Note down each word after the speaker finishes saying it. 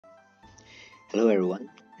Hello everyone,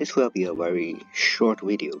 this will be a very short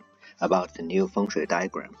video about the new Fengshui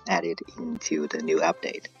diagram added into the new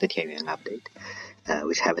update, the Tianyuan update,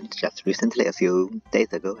 which happened just recently, a few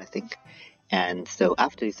days ago I think. And so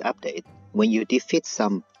after this update, when you defeat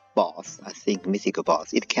some boss, I think mythical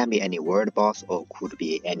boss, it can be any world boss or could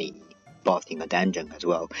be any boss in a dungeon as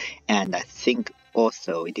well. And I think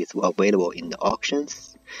also it is available in the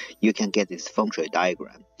auctions. You can get this Fengshui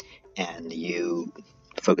diagram and you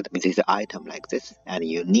with this item like this, and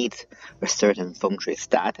you need a certain Fengshui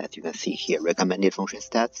stat, as you can see here, recommended Fengshui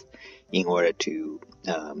stats, in order to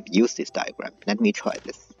use this diagram. Let me try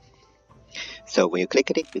this. So when you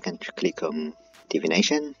click it, you can click on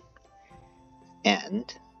divination,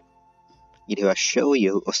 and it will show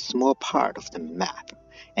you a small part of the map,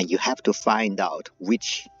 and you have to find out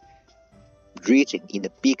which region in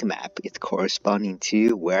the big map is corresponding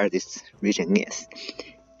to where this region is.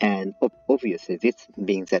 And obviously this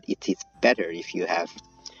means that it is better if you have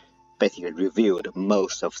basically reviewed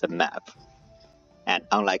most of the map. And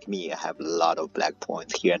unlike me, I have a lot of black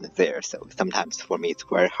points here and there, so sometimes for me it's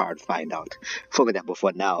very hard to find out. For example,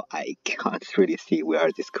 for now, I can't really see where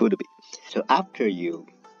this could be. So after you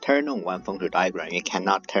turn on one Fengshui diagram, you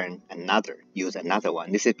cannot use another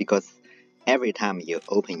one. This is because every time you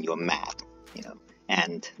open your map,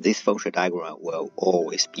 and this Fengshui diagram will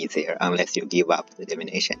always be there unless you give up the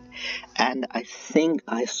divination. And I think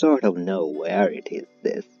I sort of know where it is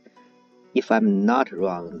this. If I'm not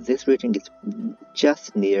wrong, this region is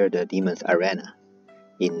just near the Demon's Arena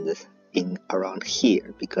in around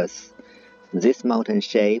here, because this mountain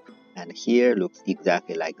shape and here looks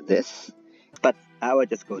exactly like this. But I will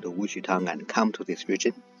just go to Wushutang and come to this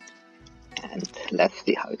region, and let's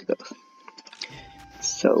see how it goes.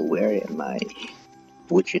 So where am I?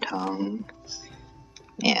 Wushutang,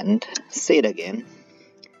 and say it again,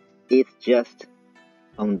 it's just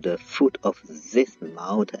on the foot of this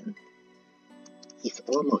mountain. It's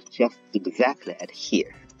almost just exactly at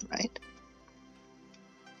here, right?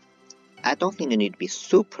 I don't think you need to be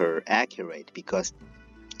super accurate because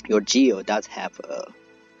your geo does have a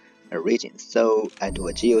region. So I do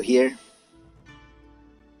a geo here,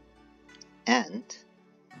 and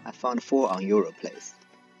I found 4 on Europlace.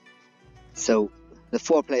 So the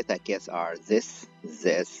 4 places I guess are this,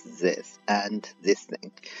 and this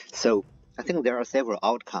thing. So I think there are several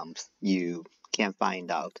outcomes you can find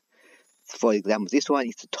out. For example, this one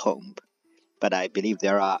is a tomb, but I believe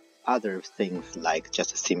there are other things like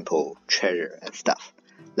just a simple treasure and stuff.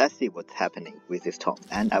 Let's see what's happening with this tomb,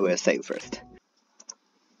 and I will save first.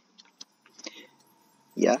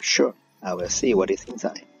 Yeah, sure, I will see what is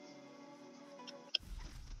inside.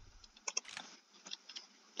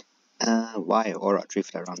 Why aura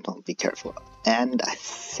drift around tomb? Be careful. And I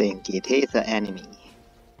think it is an enemy.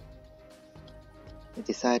 I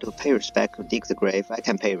decide to pay respect to dig the grave. I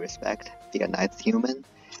can pay respect, be a nice human.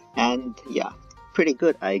 And yeah, pretty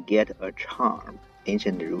good. I get a charm,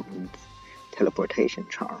 ancient ruins, teleportation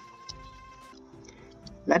charm.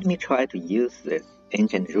 Let me try to use this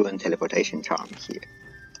ancient ruin teleportation charm here.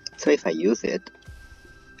 So if I use it,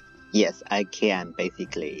 yes, I can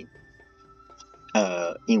basically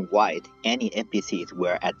invite any NPCs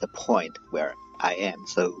where at the point where I am.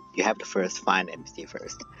 So you have to first find NPC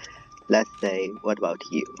first. Let's say, what about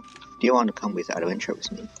you? Do you want to come with adventure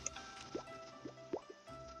with me?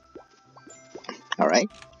 Alright.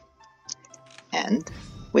 And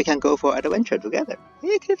we can go for adventure together.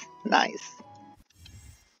 It is nice.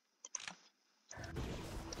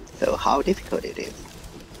 So how difficult it is?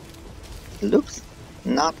 Looks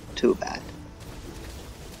not too bad.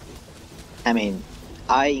 I mean,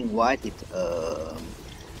 I invited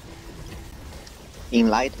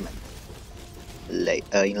enlightenment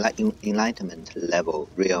level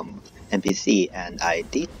realm NPC, and I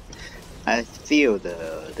feel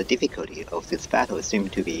the difficulty of this battle seems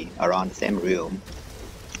to be around the same realm.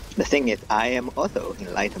 The thing is, I am also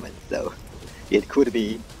enlightenment, so it could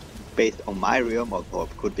be based on my realm or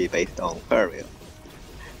could be based on her realm.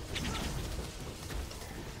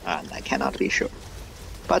 And I cannot be sure.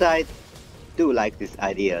 But I do like this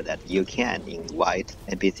idea that you can invite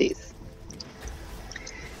NPCs.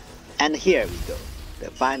 And here we go.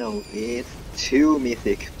 The final is 2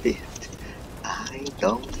 mythic beasts. I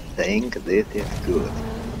don't think this is good,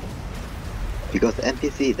 because the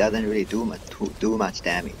NPC doesn't really do much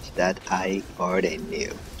damage. That I already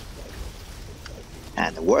knew.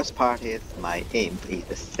 And the worst part is my imp is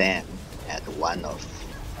the same as one of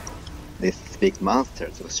these big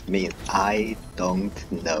monsters, which means I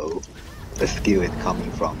don't know the skill is coming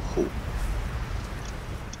from who.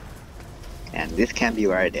 And this can be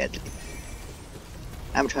very deadly.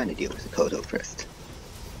 I'm trying to deal with the Kodo first.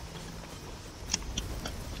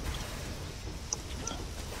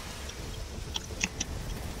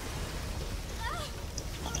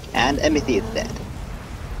 And NPC is dead.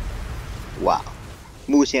 Wow.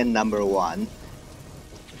 Muxian number 1.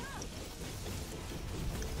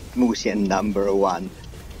 Muxian number 1.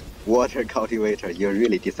 Water cultivator, you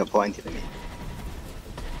really disappointed me.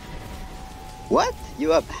 What?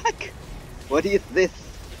 You are back? What is this?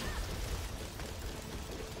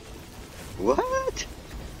 What?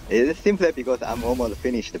 Is it simply because I'm almost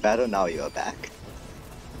finished the battle, now you are back?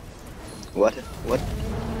 What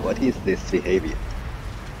is this behavior?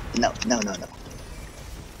 No.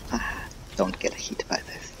 Don't get hit by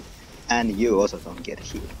this. And you also don't get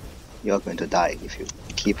hit. You're going to die if you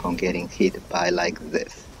keep on getting hit by like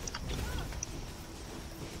this.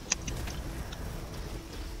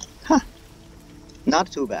 Huh.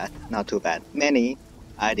 Not too bad, not too bad. Many,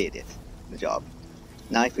 I did it. The job.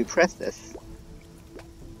 Now if we press this.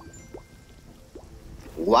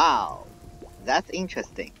 Wow, that's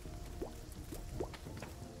interesting.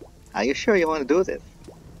 Are you sure you want to do this?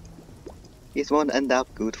 This won't end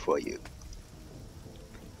up good for you.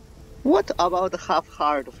 What about the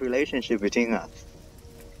half-heart relationship between us?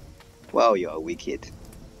 Well, you're wicked.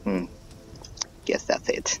 Guess that's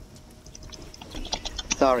it.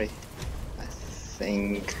 Sorry. I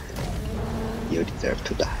think you deserve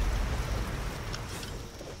to die.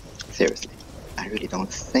 Seriously, I really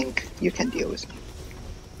don't think you can deal with me.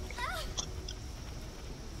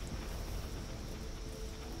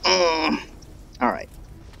 Alright.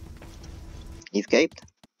 Escaped.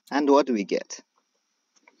 And what do we get?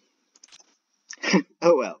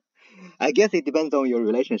 Oh well. I guess it depends on your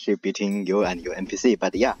relationship between you and your NPC,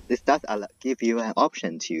 but yeah, this does give you an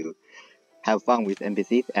option to have fun with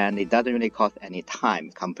NPCs, and it doesn't really cost any time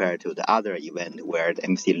compared to the other event where the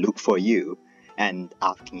NPC look for you and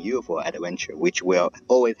asking you for adventure, which will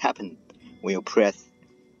always happen when you press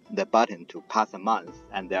the button to pass a month,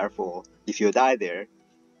 and therefore, if you die there,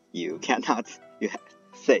 you cannot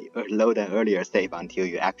save or load an earlier save until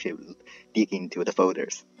you actually dig into the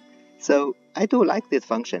folders. So I do like this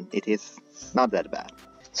function, it is not that bad.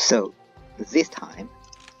 So this time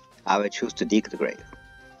I will choose to dig the grave.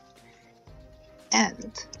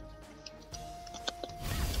 And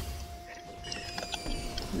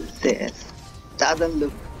this doesn't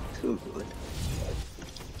look too good.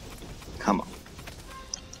 Come on.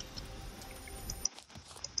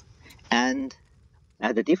 And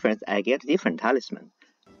as a difference, I get different talisman.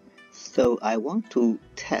 So I want to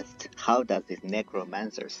test how does this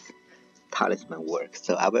Necromancer's talisman work.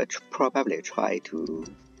 So I will probably try to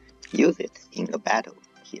use it in a battle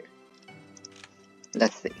here.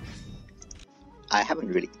 Let's see. I haven't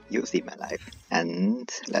really used it in my life. And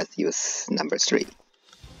let's use number 3.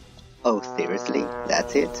 Oh, seriously?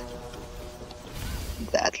 That's it?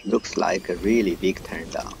 That looks like a really big turn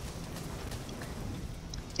down.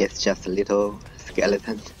 It's just a little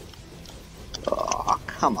skeleton. Oh,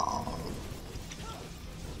 come on.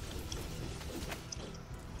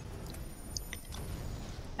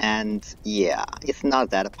 And yeah, it's not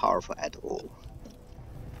that powerful at all.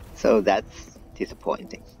 So that's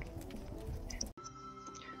disappointing.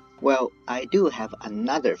 Well, I do have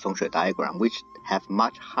another Fengshui diagram which have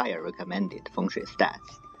much higher recommended Fengshui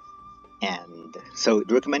stats. And so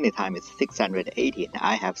the recommended time is 680 and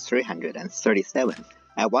I have 337.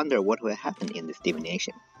 I wonder what will happen in this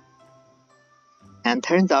divination. And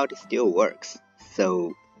turns out it still works.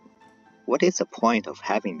 So what is the point of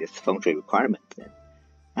having this Fengshui requirement then?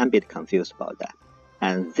 I'm a bit confused about that.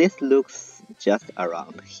 And this looks just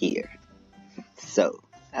around here. So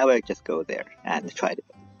I will just go there and try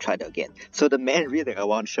it again. So the main reason I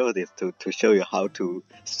want to show this to show you how to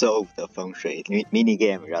solve the Fengshui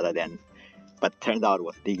minigame rather than, but turns out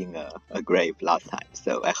was digging a grave last time.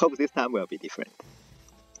 So I hope this time will be different.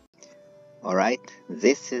 Alright,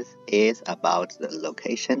 this is about the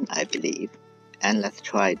location, I believe. And let's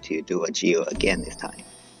try to do a geo again this time.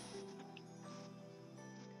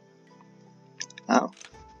 Oh,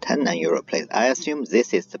 10 euro place. I assume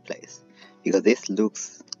this is the place, because this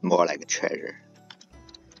looks more like a treasure.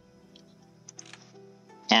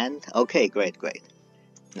 And, okay, great.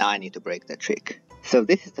 Now I need to break the trick. So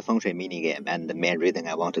this is the Fengshui minigame, and the main reason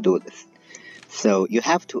I want to do this. So you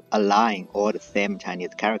have to align all the same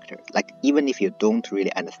Chinese characters, like even if you don't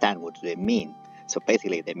really understand what they mean. So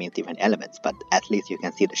basically they mean different elements, but at least you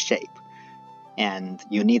can see the shape. And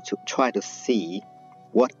you need to try to see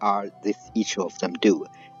what are each of them do.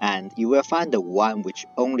 And you will find the one which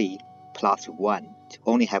only +1,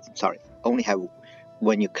 only have,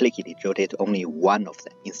 when you click it, it rotates only one of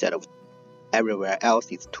them instead of everywhere else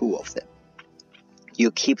it's 2 of them.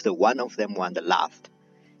 You keep the one of them the last,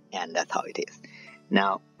 and that's how it is.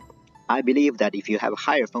 Now, I believe that if you have a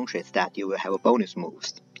higher Fengshui stat, you will have a bonus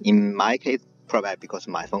moves. In my case, probably because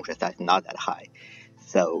my feng shui size is not that high,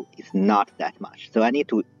 so it's not that much. So I need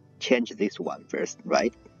to change this one first,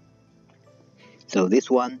 right? So this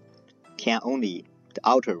one the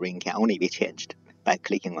outer ring can only be changed by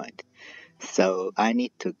clicking on it. So I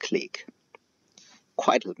need to click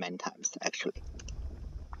quite many times actually.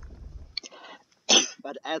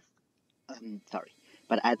 But as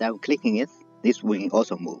I'm clicking it, this ring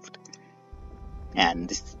also moved, and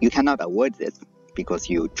you cannot avoid this because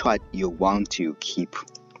you want to keep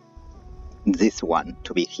this one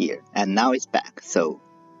to be here, and now it's back. So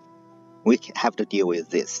we have to deal with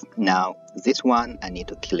this. Now this one I need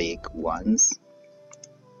to click once,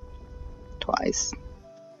 twice,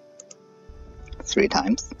 3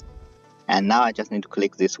 times, and now I just need to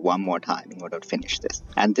click this one more time in order to finish this.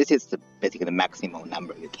 And this is basically the maximum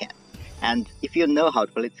number you can. And if you know how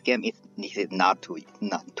to play this game, it is not too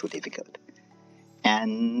difficult.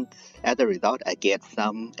 And as a result, I get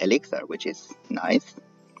some elixir, which is nice.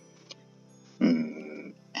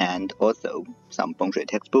 And also some feng shui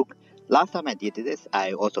textbook. Last time I did this,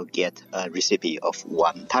 I also get a recipe of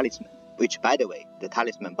 1 talisman, which, by the way, the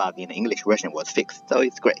talisman bug in the English version was fixed, so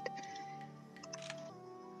it's great.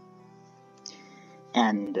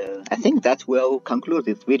 And I think that will conclude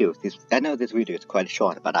this video. I know this video is quite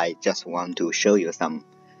short, but I just want to show you some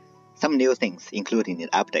new things, including the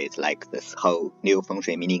updates like this whole new feng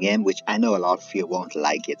shui minigame, which I know a lot of you won't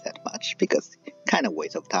like it that much because kind of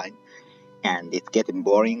waste of time. And it's getting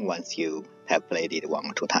boring once you have played it 1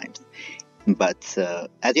 or 2 times. But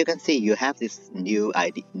as you can see, you have this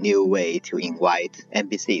new way to invite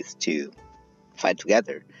NPCs to fight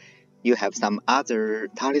together. You have some other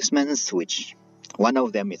talismans, which one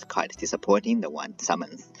of them is quite disappointing, the one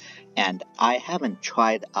summons. And I haven't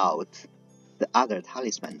tried out the other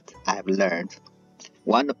talisman. I have learned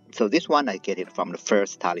so this one I get it from the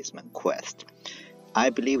first talisman quest. I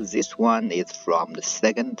believe this one is from the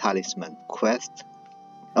second talisman quest.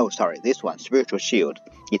 Oh, sorry, this one, Spiritual Shield,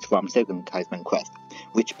 is from second talisman quest,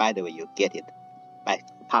 which, by the way, you get it by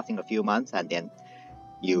passing a few months, and then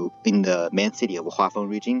you, in the main city of Huafeng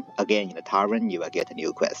region, again in the tavern, you will get a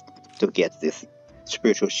new quest to get this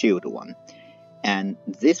Spiritual Shield one. And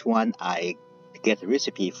this one, I get a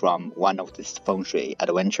recipe from one of these feng shui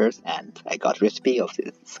adventures, and I got a recipe of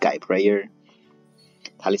the Sky Prayer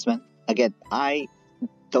talisman. Again, I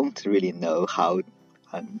don't really know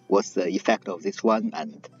what's the effect of this one,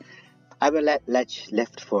 and I will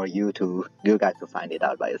left for you guys to find it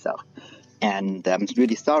out by yourself. And I'm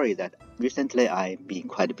really sorry that recently I've been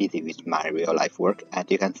quite busy with my real life work. As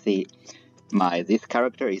you can see, this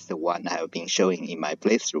character is the one I have been showing in my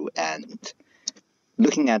playthrough, and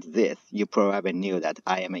looking at this, you probably knew that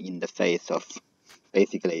I am in the phase of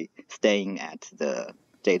basically staying at the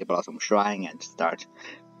Jade Blossom Shrine and start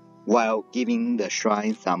while giving the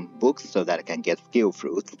shrine some books so that I can get skill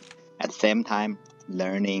fruits. At the same time,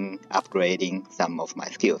 learning, upgrading some of my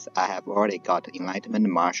skills. I have already got Enlightenment,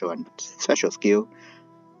 Martial, and Special skill.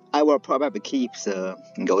 I will probably keep the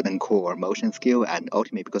Golden Core motion skill and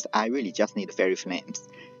Ultimate because I really just need Fairy Flames.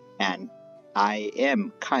 And I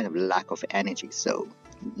am kind of lack of energy, so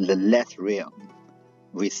the less realm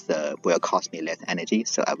will cost me less energy,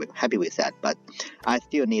 so I will be happy with that. But I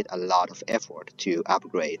still need a lot of effort to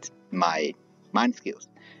upgrade my mind skills.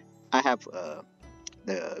 I have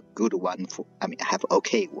the good one I have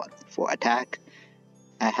okay one for attack.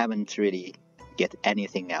 I haven't really get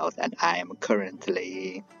anything else, and I am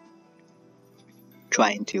currently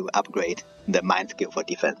trying to upgrade the mind skill for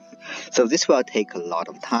defense. So this will take a lot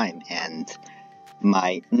of time, and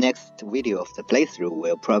my next video of the playthrough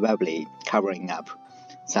will probably covering up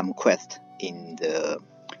some quest in the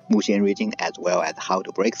Wuxian region, as well as how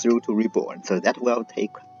to break through to Reborn. So that will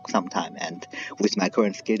take some time, and with my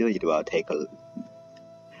current schedule, it will take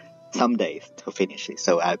some days to finish it.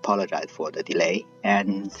 So I apologize for the delay.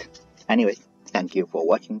 And anyways, thank you for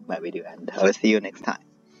watching my video, and I will see you next time.